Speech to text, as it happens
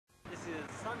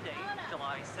Sunday,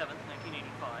 July 7th,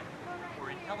 1985. We're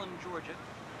in Helen, Georgia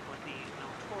with the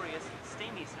notorious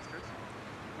Stamey sisters.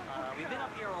 We've been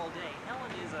up here all day. Helen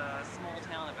is a small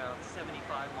town about 75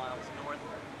 miles north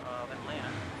of Atlanta.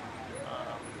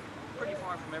 Pretty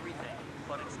far from everything,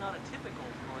 but it's not a typical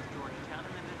North Georgia town,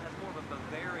 and it has more of a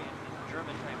Bavarian,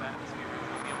 German type atmosphere, which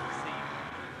we'll be able to see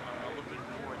looking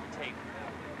toward the tape.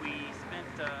 We spent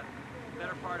the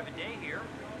better part of a day here.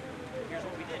 Here's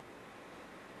what we did.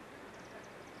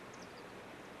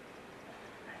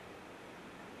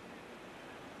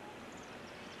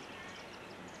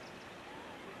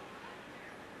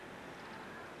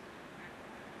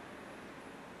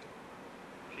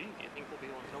 Gee, do you think we'll be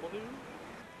on television?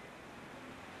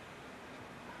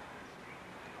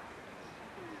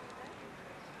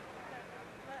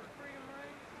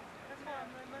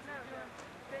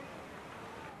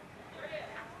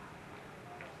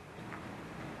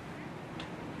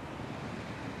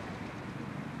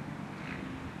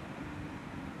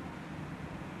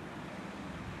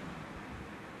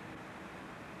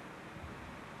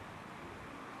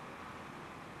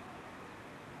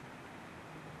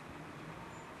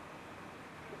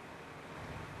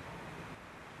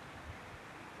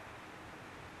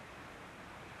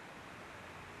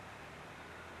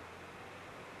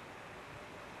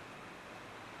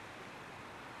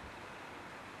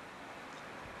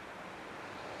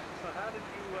 So how did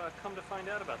you come to find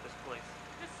out about this place?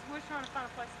 Just was trying to find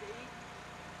a place to eat.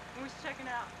 And we was checking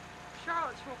out.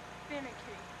 Charlotte's real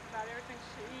finicky about everything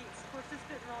she eats. Of course, this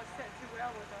didn't really set too well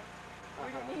with her.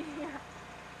 We didn't eat here.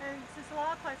 And since a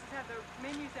lot of places have their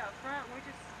menus out front, we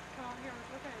just come over here and was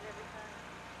looking at everything.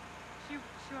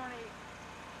 She wanted to eat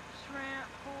shrimp,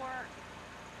 pork,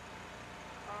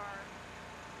 or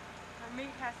her meat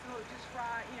has to look just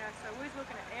right, you know, so we was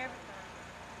looking at everything.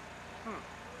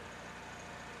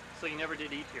 So you never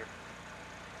did eat here?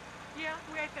 Yeah,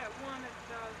 we ate that one that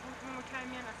when we came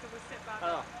in, I said we'd sit by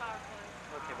the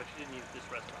fireplace. Okay, but you didn't eat at this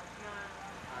restaurant? No.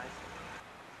 I see.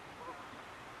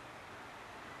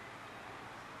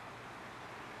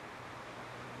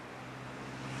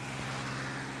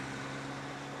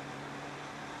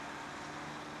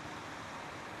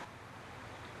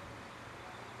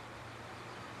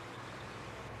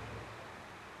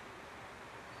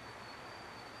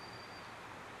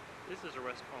 This is a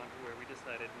restaurant where we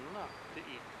decided not to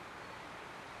eat.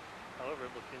 However,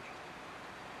 it looked interesting.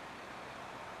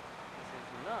 This is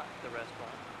not the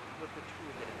restaurant with the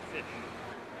two-headed fish.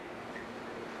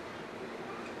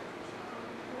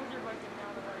 Where's your bucket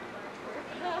now the way?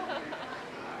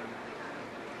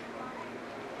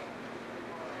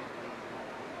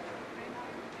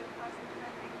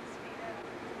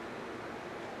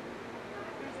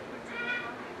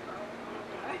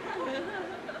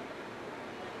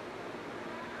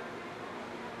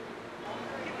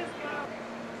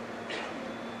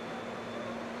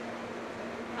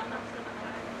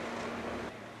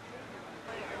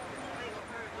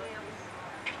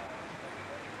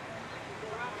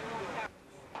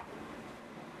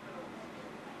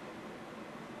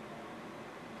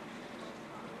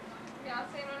 Y'all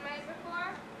seen one made before?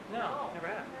 No, never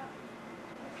have.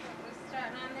 We're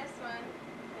starting on this one.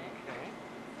 Okay.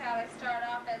 This is how they start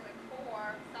off as a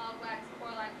core, solid wax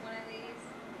core like one of these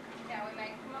that we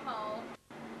make from a mold.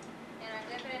 And I'm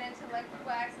dipping it into liquid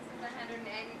wax. This is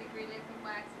 180-degree liquid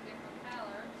wax in different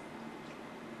colors.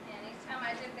 And each time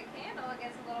I dip the candle, it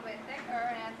gets a little bit thicker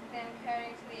and adds a thin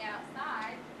coating to the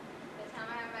outside. By the time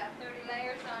I have about 30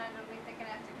 layers on it, it'll be thick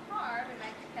enough to carve and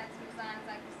make the cuts and designs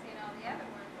like you see in all the other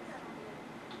ones.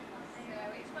 So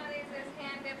each one of these is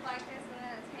hand dipped like this and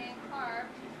then it's hand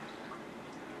carved.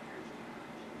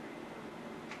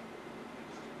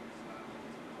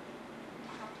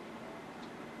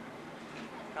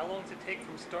 How long does it take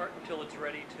from start until it's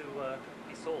ready to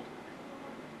be sold?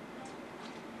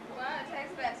 Well, it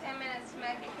takes about 10 minutes to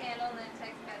make a candle and then it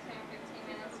takes about 10 or 15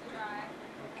 minutes to dry.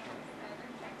 So it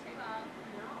doesn't take too long.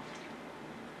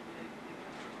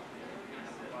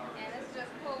 And this is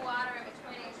just cool water in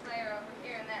between each layer over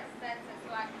here, and that sets it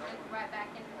so I can dip it right back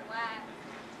into the wax.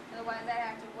 Otherwise, I'd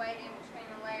have to wait in between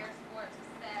the layers for it to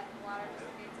set. The water just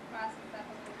speeds the process up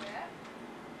a little bit.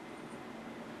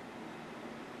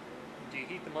 Do you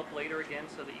heat them up later again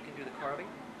so that you can do the carving?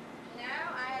 No,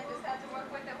 I just have to work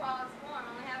with it while it's warm.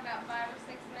 I only have about 5 or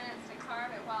 6 minutes to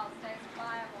carve it while it stays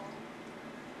pliable.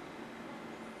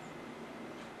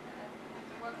 I have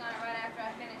to work on it right after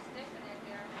I finish dipping it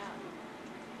here.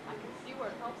 I can see where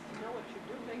it helps to know what you're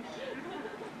doing.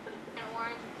 And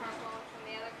orange and purple and some of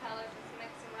the other colors, just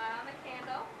mix them right on the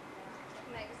candle.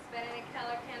 Make a spin any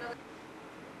color candle.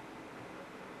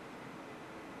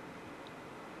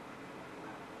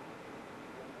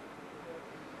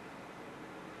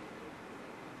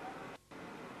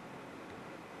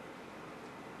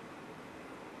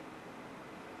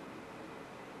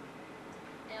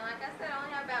 And like I said, I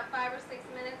only have about 5 or 6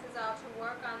 minutes is all to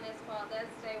work on this while it does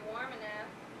stay warm enough.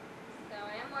 So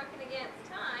I am working against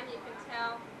time. You can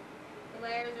tell the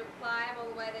layers are pliable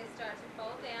the way they start to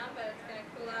fold down, but it's going to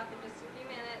cool off in just a few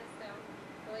minutes, so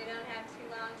really don't have too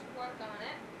long to work on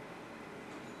it.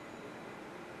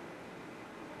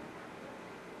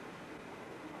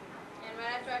 And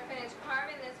right after I finish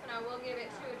carving this one, I will give it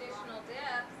 2 additional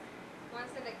dips. Once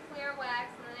into clear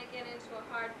wax, and then again into a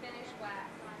hard finish wax.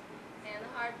 And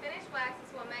the hard finish wax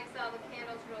is what makes all the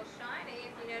candles real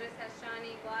shiny. If you notice how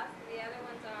shiny and glossy the other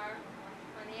ones are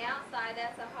on the outside,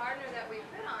 that's a hardener that we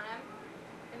put on them.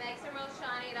 It makes them real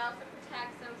shiny. It also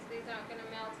protects them so these aren't going to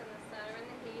melt in the sun or in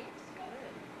the heat.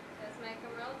 It does make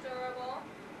them real durable.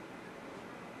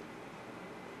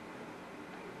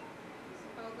 Just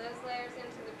fold those layers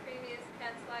into the previous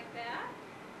cuts like that.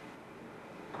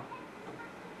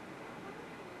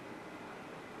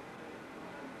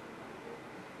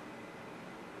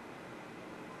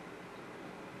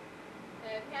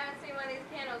 If you haven't seen one of these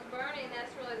candles burning,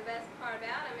 that's really the best part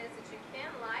about them, is that you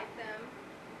can light them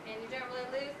and you don't really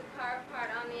lose the carved part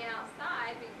on the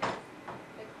outside, because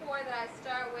the core that I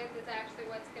start with is actually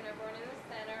what's going to burn in the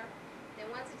center. And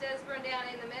once it does burn down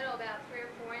in the middle about 3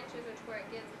 or 4 inches, which is where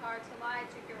it gets hard to light,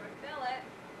 you can refill it.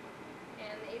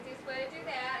 And the easiest way to do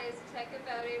that is to take a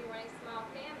votive or any small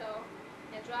candle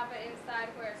and drop it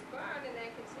inside where it's burned, and then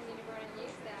continue to burn and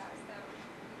use that. So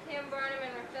you can burn them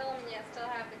and refill them and yet still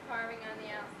have the carving on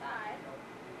the outside.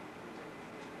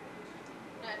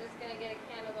 I'm not just going to get a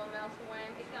candle that'll melt away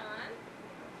and be gone.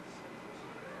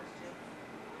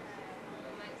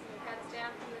 We'll make some cuts down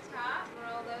from the top and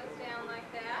roll those down like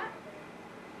that.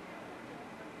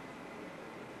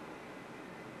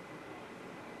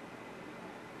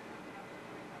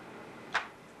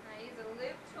 I use a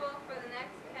loop tool for the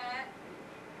next cut.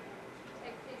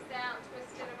 Take a piece out and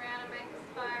twist it around and make a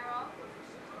spiral.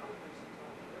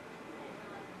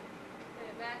 Put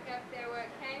it back up there where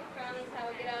it came from. That's how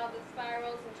we get all the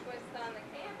spirals and twists on the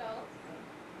candles.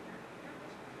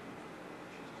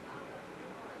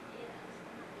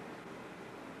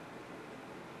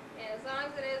 And as long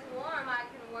as it is warm, I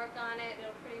can work on it.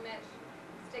 It'll pretty much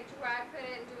stick to where I put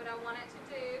it and do what I want it to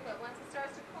do. But once it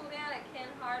starts to cool down, it can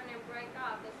harden and break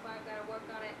off. That's why I've got to work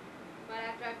on it right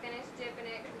after I finish dipping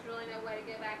it, because there's really no way to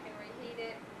go back and reheat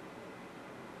it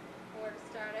or to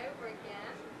start over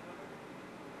again.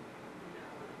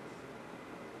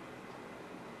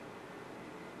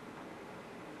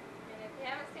 And if you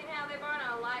haven't seen how they burn,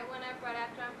 I'll light one up right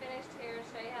after I'm finished here and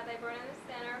show you how they burn in the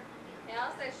center. They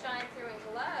also shine through and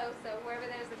glow, so wherever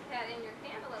there's a cut in your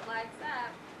candle, it lights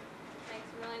up.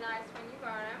 Makes them really nice when you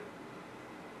burn them.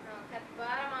 I'll cut the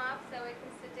bottom off so it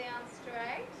can sit down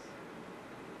straight.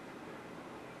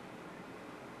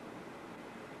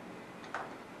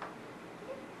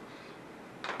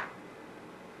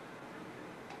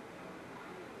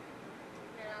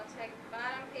 And I'll take the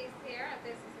bottom piece here. If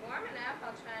this is warm enough,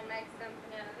 I'll try and make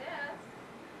something out of this.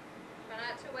 Try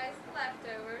not to waste the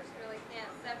leftovers. You really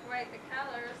can't separate the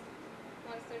colors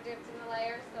once they're dipped in the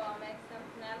layers, so I'll make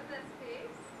something out of this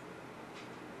piece.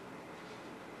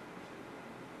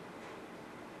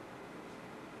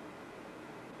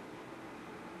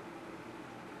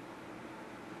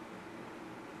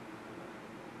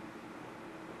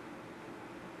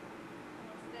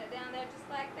 Sit it down there just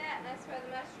like that, and that's where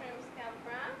the mushrooms come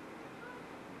from.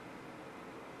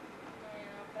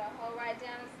 And I'll put a hole right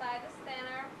down inside the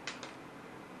center.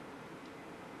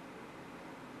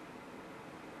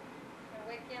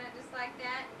 Wick in it just like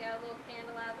that, and get a little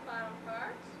candle out of the bottom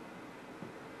part.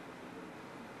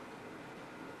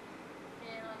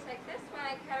 And I'll take this one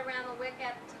and cut around the wick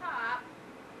at the top,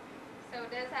 so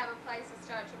it does have a place to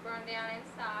start to burn down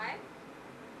inside.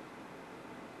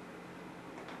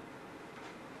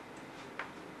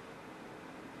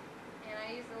 And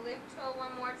I use the loop tool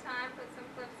one more time, put some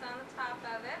clips on the top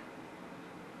of it.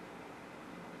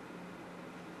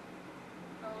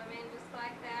 Pull them in just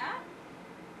like that.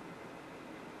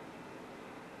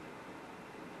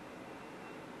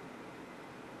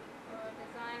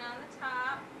 Design on the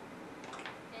top,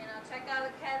 and I'll check all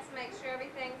the cuts, make sure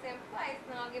everything's in place,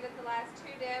 and then I'll give it the last 2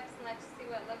 dips and let you see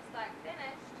what it looks like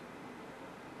finished.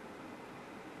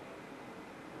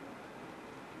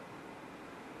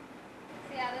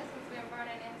 See how this one's been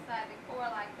burning inside the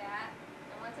core like that,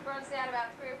 and once it burns down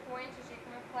about 3 or 4 inches, you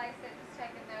can replace it. Just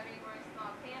take a votive or a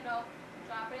small candle,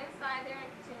 drop it inside there,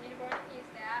 and continue to burn and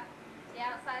use that. The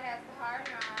outside has the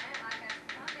hardener on it, like I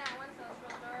said on that one, so it's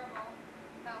real durable.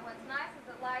 So what's nice is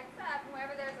it lights up, and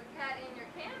wherever there's a cut in your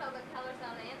candle, the colors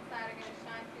on the inside are going to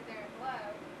shine through there and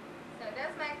glow. So it does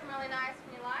make them really nice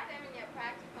when you light them, and yet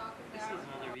practical. This is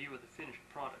another view of the finished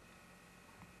product.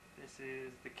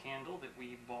 is the candle that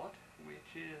we bought,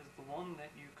 which is the one that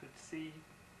you could see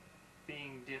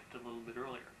being dipped a little bit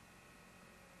earlier.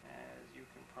 As you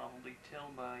can probably tell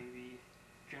by the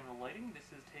general lighting, this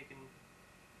is taken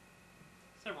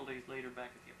several days later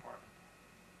back at the apartment.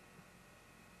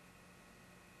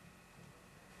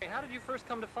 Hey, how did you first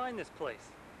come to find this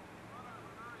place?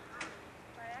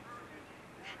 By accident.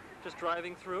 Just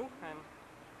driving through,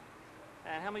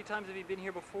 and how many times have you been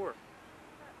here before?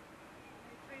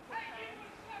 Maybe 3 or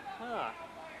 4 times.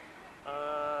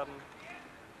 Ah.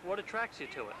 What attracts you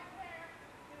to it? It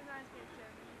reminds me of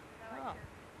Germany. I like Ah. Germany.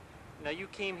 Now you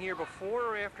came here before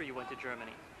or after you went to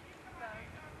Germany? Both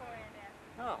before and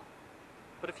after. Oh.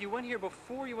 But if you went here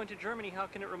before you went to Germany, how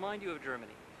can it remind you of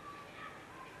Germany?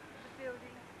 The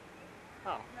building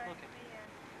Oh, reminds okay. me of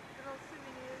the little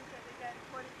souvenirs that they got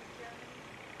imported from Germany.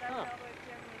 That Huh. was all the way to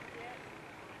Germany to get.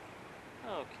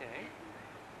 Okay.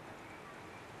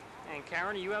 And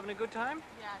Karen, are you having a good time?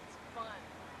 Yeah, it's fun.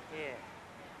 Yeah.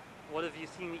 What have you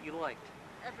seen that you liked?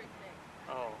 Everything.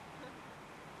 Oh.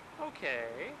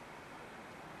 Okay.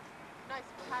 Nice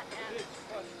cat and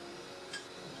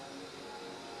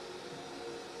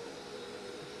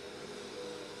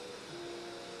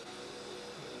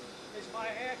Is my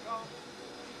hair combed?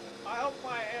 I hope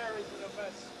my hair isn't a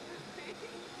mess.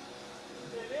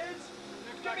 It is?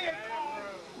 Give me a comb!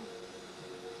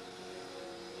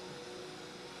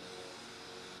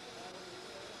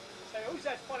 Say, who's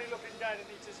that funny looking guy that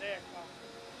needs his hair combed?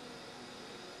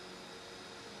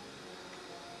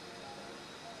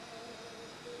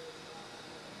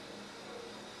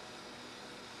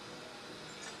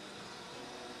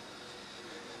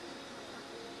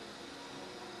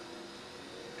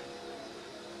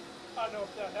 I don't know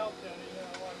if that helped any,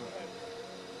 one way.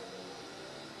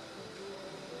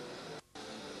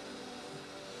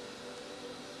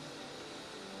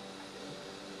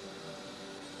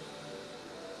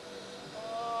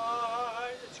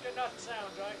 It's got nothing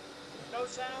sound, right? No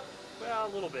sound? Well, a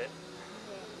little bit.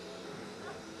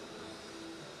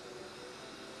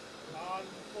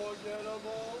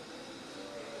 Unforgettable.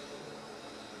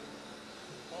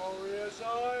 Oh, yes,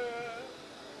 I am.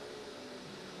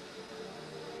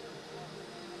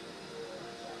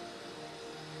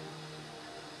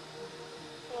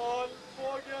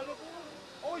 Unforgettable.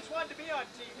 Always wanted to be on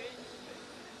TV.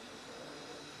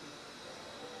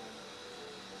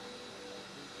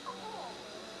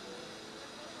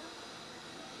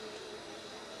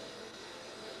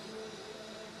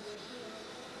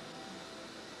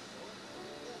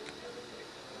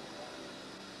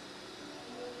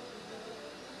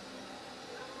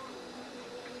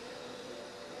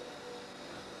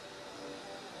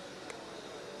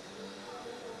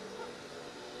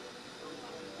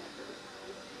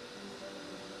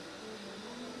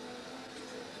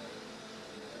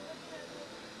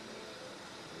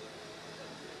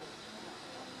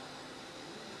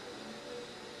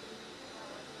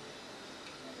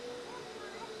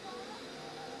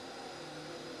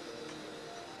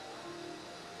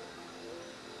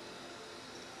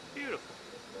 Beautiful.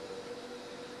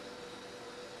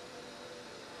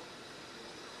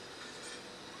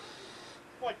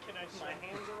 What can I say? My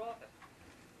hands are off it.